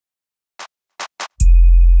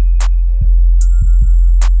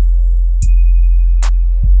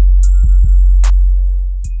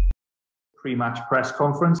pre-match press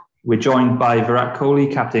conference. We're joined by Virat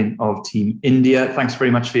Kohli, captain of Team India. Thanks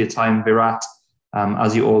very much for your time, Virat.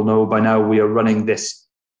 As you all know by now, we are running this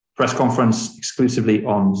press conference exclusively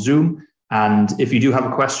on Zoom. And if you do have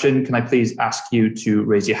a question, can I please ask you to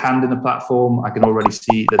raise your hand in the platform? I can already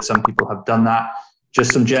see that some people have done that.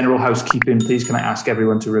 Just some general housekeeping, please. Can I ask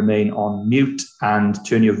everyone to remain on mute and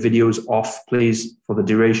turn your videos off, please, for the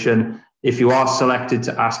duration? If you are selected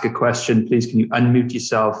to ask a question, please can you unmute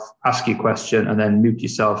yourself, ask your question, and then mute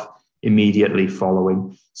yourself immediately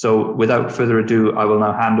following. So without further ado, I will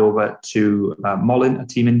now hand over to Molin at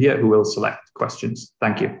Team India, who will select questions.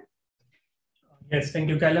 Thank you. Yes, thank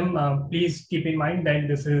you, Callum. Please keep in mind that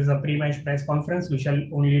this is a pre-match press conference. We shall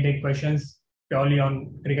only take questions purely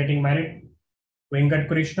on cricketing merit. Venkat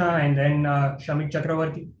Krishna and then Shamik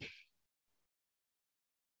Chakravarti.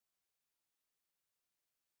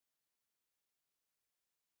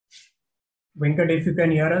 Venkat, if you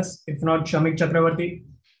can hear us. If not, Shamik Chakravarti.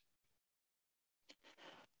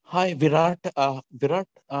 Hi, Virat.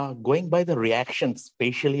 Going by the reactions,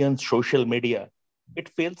 especially on social media, it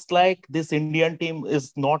feels like this Indian team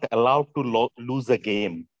is not allowed to lose a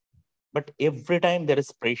game. But every time there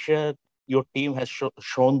is pressure, your team has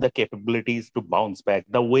shown the capabilities to bounce back.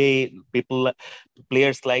 The way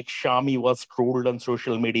players like Shami was trolled on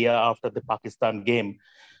social media after the Pakistan game.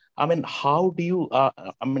 I mean, how do you,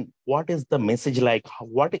 what is the message like?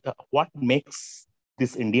 What makes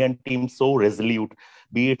this Indian team so resolute?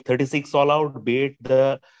 Be it 36 all out, be it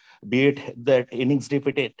the innings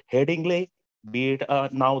defeated Headingley, be it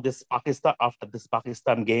now this Pakistan, after this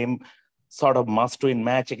Pakistan game, sort of must-win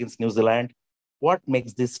match against New Zealand. What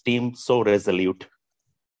makes this team so resolute?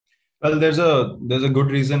 Well, there's a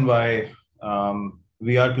good reason why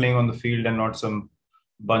we are playing on the field and not some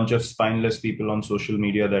bunch of spineless people on social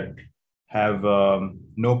media that have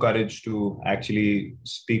no courage to actually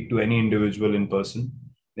speak to any individual in person.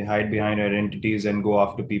 They hide behind identities and go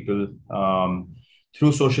after people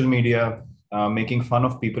through social media, making fun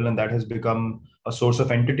of people, and that has become a source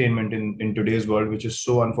of entertainment in today's world, which is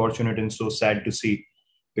so unfortunate and so sad to see.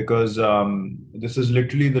 Because this is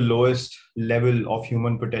literally the lowest level of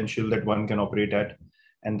human potential that one can operate at.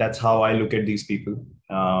 And that's how I look at these people.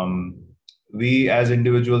 We as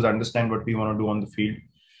individuals understand what we want to do on the field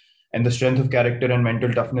and the strength of character and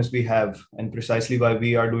mental toughness we have, and precisely why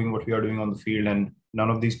we are doing what we are doing on the field. And none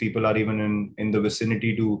of these people are even in the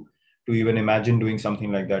vicinity to even imagine doing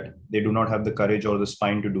something like that. They do not have the courage or the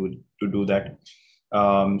spine to do that.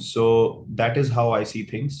 So that is how I see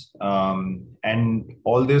things. And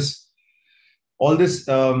all this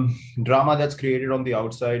drama that's created on the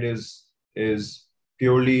outside is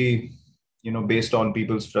purely, based on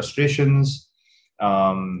people's frustrations,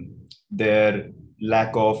 their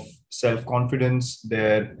lack of self-confidence,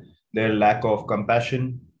 their lack of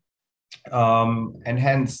compassion, and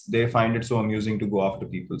hence they find it so amusing to go after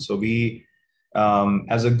people. So we,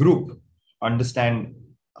 as a group, understand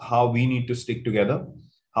how we need to stick together,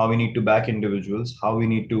 how we need to back individuals, how we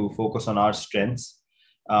need to focus on our strengths.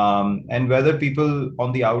 And whether people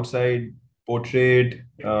on the outside portrayed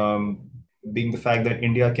being the fact that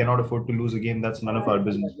India cannot afford to lose a game, that's none of our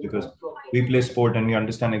business, because we play sport and we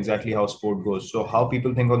understand exactly how sport goes. So how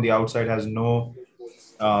people think on the outside has no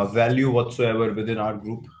value whatsoever within our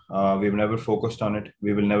group. We've never focused on it.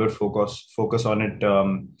 We will never focus on it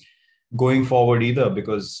going forward either,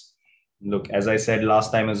 because look, as I said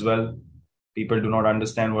last time as well, people do not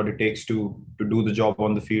understand what it takes to do the job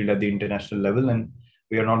on the field at the international level, and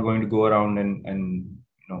we are not going to go around and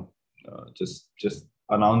just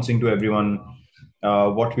announcing to everyone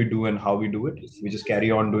what we do and how we do it. We just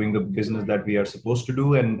carry on doing the business that we are supposed to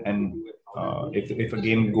do, and if a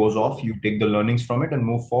game goes off, you take the learnings from it and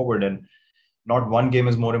move forward. And not one game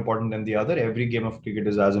is more important than the other. Every game of cricket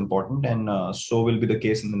is as important, and so will be the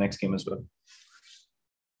case in the next game as well.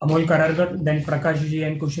 Amol Kararkar, then Prakash ji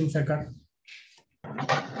and Kushin Sarkar.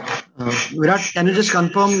 Virat, can you just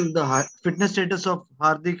confirm the fitness status of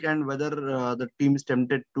Hardik and whether the team is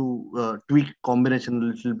tempted to tweak combination a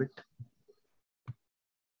little bit?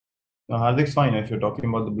 No, Hardik's fine. If you're talking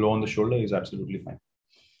about the blow on the shoulder, he's absolutely fine.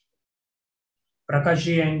 Prakash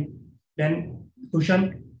ji and then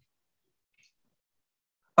Kushan.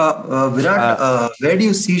 Virat, where do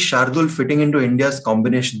you see Shardul fitting into India's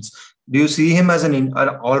combinations? Do you see him as an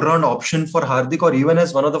all-round option for Hardik, or even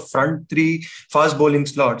as one of the front three fast bowling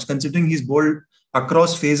slots, considering he's bowled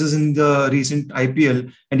across phases in the recent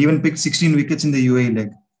IPL and even picked 16 wickets in the UAE leg?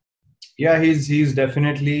 Yeah, he's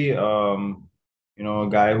definitely a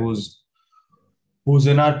guy who's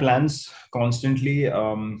in our plans constantly.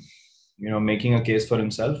 making a case for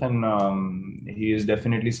himself, and he is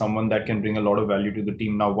definitely someone that can bring a lot of value to the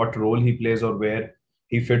team. Now, what role he plays or where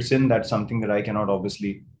he fits in, that's something that I cannot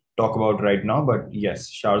obviously talk about right now. But yes,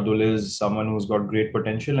 Shardul is someone who's got great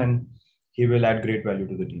potential, and he will add great value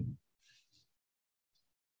to the team.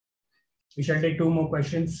 We shall take 2 more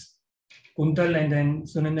questions. Kuntal and then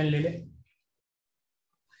Sunandan Lele.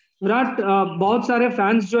 Virat, बहुत सारे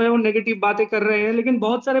fans जो है वो negative बातें कर रहे हैं, लेकिन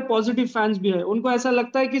बहुत सारे पॉजिटिव फैंस भी है. उनको ऐसा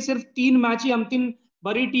लगता है कि सिर्फ 3 मैच ही हम 3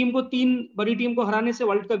 बड़ी टीम को हराने से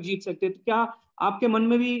वर्ल्ड कप जीत सकते हैं. तो क्या आपके मन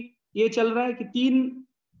में भी ये चल रहा है कि 3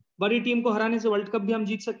 बड़ी टीम को हराने से वर्ल्ड कप भी हम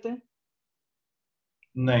जीत सकते हैं?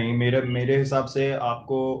 नहीं, मेरे हिसाब से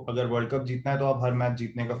आपको अगर वर्ल्ड कप जीतना है तो आप हर मैच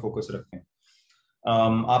जीतने का फोकस रखें.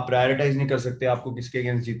 आप प्रायोरिटाइज नहीं कर सकते आपको किसके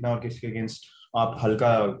अगेंस्ट जीतना और किसके अगेंस्ट आप हल्का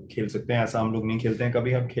खेल सकते हैं. ऐसा हम लोग नहीं खेलते हैं,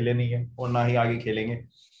 कभी हम खेले नहीं है और ना ही आगे खेलेंगे.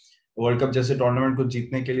 वर्ल्ड कप जैसे टूर्नामेंट को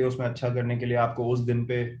जीतने के लिए, उसमें अच्छा करने के लिए आपको उस दिन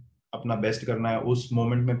पे अपना बेस्ट करना है, उस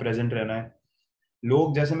मोमेंट में प्रेजेंट रहना है.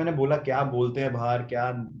 लोग, जैसे मैंने बोला, क्या बोलते हैं बाहर,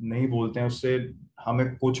 क्या नहीं बोलते हैं, उससे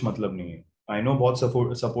हमें कुछ मतलब नहीं है. आई नो बहुत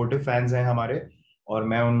सपोर्टिव फैंस हैं हमारे, और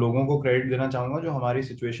मैं उन लोगों को क्रेडिट देना चाहूंगा जो हमारी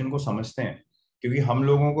सिचुएशन को समझते हैं, क्योंकि हम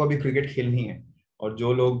लोगों को अभी क्रिकेट खेलनी है. और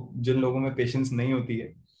जिन लोगों में पेशेंस नहीं होती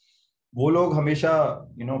है, वो लोग हमेशा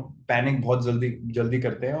पैनिक बहुत जल्दी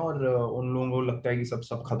करते हैं, और उन लोगों को लगता है कि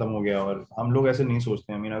सब खत्म हो गया. और हम लोग ऐसे नहीं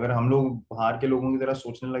सोचते हैं. अगर हम लोग बाहर के लोगों की तरह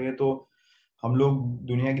सोचने लगे तो हम लोग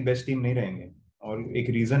दुनिया की बेस्ट टीम नहीं रहेंगे. और एक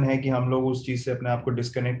रीजन है कि हम लोग उस चीज से अपने आप को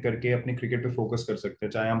डिस्कनेक्ट करके अपने क्रिकेट पे फोकस कर सकते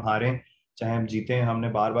हैं. चाहे हम हारें, चाहे हम जीतें, हमने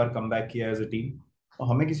बार बार कम बैक किया एज अ टीम, और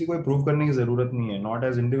हमें किसी को प्रूव करने की जरूरत नहीं है, नॉट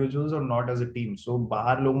एज इंडिविजुअल्स और नॉट एज अ टीम. सो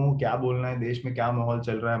बाहर लोगों को क्या बोलना है, देश में क्या माहौल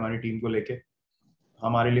चल रहा है हमारी टीम को लेके,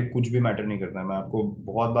 हमारे लिए कुछ भी मैटर नहीं करता है. मैं आपको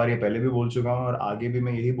बहुत बार ये पहले भी बोल चुका हूँ और आगे भी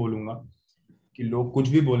मैं यही बोलूंगा कि लोग कुछ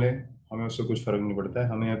भी बोले, हमें उससे कुछ फर्क नहीं पड़ता है.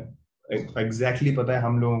 हमें एग्जैक्टली पता है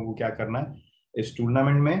हम लोगों को क्या करना है इस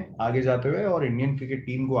टूर्नामेंट में आगे जाते हुए, और इंडियन क्रिकेट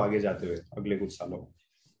टीम को आगे जाते हुए अगले कुछ सालों में.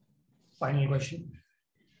 Final question.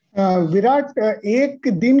 विराट, एक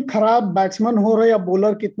दिन खराब बैट्समैन हो रहे या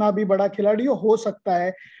बॉलर कितना भी बड़ा खिलाड़ी हो सकता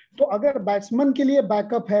है, तो अगर बैट्समैन के लिए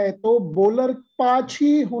बैकअप है तो बॉलर 5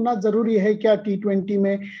 ही होना जरूरी है क्या T20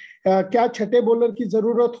 में? क्या छठे बॉलर की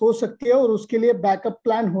जरूरत हो सकती है और उसके लिए बैकअप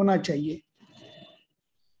प्लान होना चाहिए?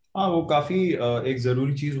 हाँ, वो काफी एक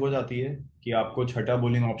जरूरी चीज हो जाती है कि आपको छठा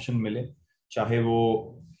बॉलिंग ऑप्शन मिले, चाहे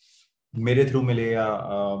वो मेरे थ्रू मिले या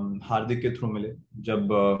हार्दिक के थ्रू मिले,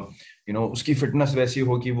 जब उसकी फिटनेस वैसी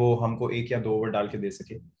हो कि वो हमको 1 या 2 ओवर डाल के दे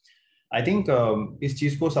सके. आई थिंक इस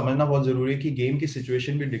चीज को समझना बहुत जरूरी है कि गेम की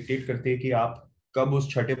सिचुएशन भी डिक्टेट करती है कि आप कब उस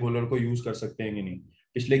छठे बॉलर को यूज कर सकते हैं कि नहीं.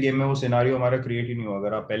 पिछले गेम में वो सिनारियो हमारा क्रिएट ही नहीं हुआ.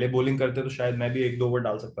 अगर आप पहले बॉलिंग करते तो शायद मैं भी 1-2 ओवर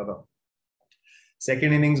डाल सकता था.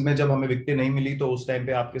 सेकेंड इनिंग्स में जब हमें विकेटें नहीं मिली तो उस टाइम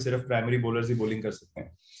पे आपके सिर्फ प्राइमरी बॉलर्स ही बॉलिंग कर सकते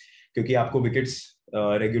हैं, क्योंकि आपको विकेट्स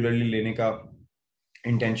रेगुलरली लेने का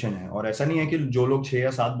इंटेंशन है. और ऐसा नहीं है कि जो लोग 6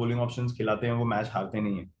 या 7 बॉलिंग ऑप्शंस खिलाते हैं वो मैच हारते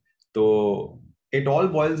नहीं है. तो it all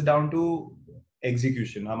boils down to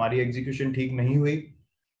execution. हमारी एग्जीक्यूशन ठीक नहीं हुई.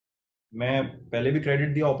 मैं पहले भी क्रेडिट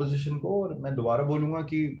दिया ऑपोजिशन को, और मैं दोबारा बोलूंगा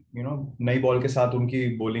कि नई बॉल के साथ उनकी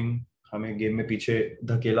बॉलिंग हमें गेम में पीछे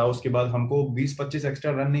धकेला. उसके बाद हमको 20-25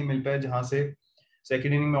 एक्स्ट्रा रन नहीं मिल पाए, जहां से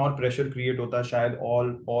सेकेंड इनिंग में और प्रेशर क्रिएट होता, शायद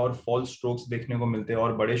और फॉल स्ट्रोक्स देखने को मिलते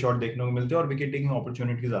और बड़े शॉट देखने को मिलते और विकेट टेकिंग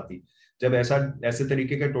अपॉर्चुनिटीज आती. जब ऐसे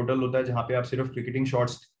तरीके का टोटल होता है जहां पे आप सिर्फ क्रिकेटिंग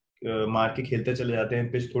शॉट्स मार के खेलते चले जाते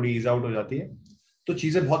हैं, पिच थोड़ी ईज आउट हो जाती है, तो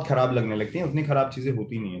चीजें बहुत खराब लगने लगती हैं. उतनी खराब चीजें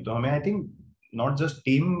होती नहीं है. तो हमें I think not just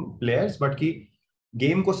team players but कि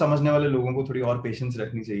गेम को समझने वाले लोगों को थोड़ी और पेशेंस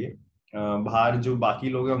रखनी चाहिए. बाहर जो बाकी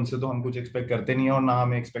लोग हैं उनसे तो हम कुछ एक्सपेक्ट करते नहीं है और ना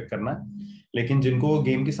हमें एक्सपेक्ट करना है, लेकिन जिनको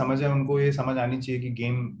गेम की समझ है उनको ये समझ आनी चाहिए कि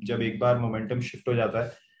गेम जब एक बार मोमेंटम शिफ्ट हो जाता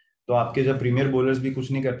है तो आपके जब प्रीमियर बॉलर्स भी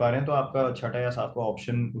कुछ नहीं कर पा रहे हैं तो आपका छठा या सातवां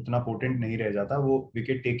ऑप्शन उतना पोटेंट नहीं रह जाता. वो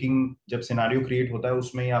विकेट टेकिंग जब सिनारियो क्रिएट होता है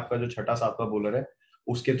उसमें ही आपका जो छठा सातवां बॉलर है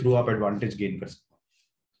उसके थ्रू आप एडवांटेज गेन कर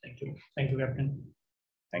सकते हैं. Thank you captain.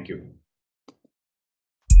 Thank you.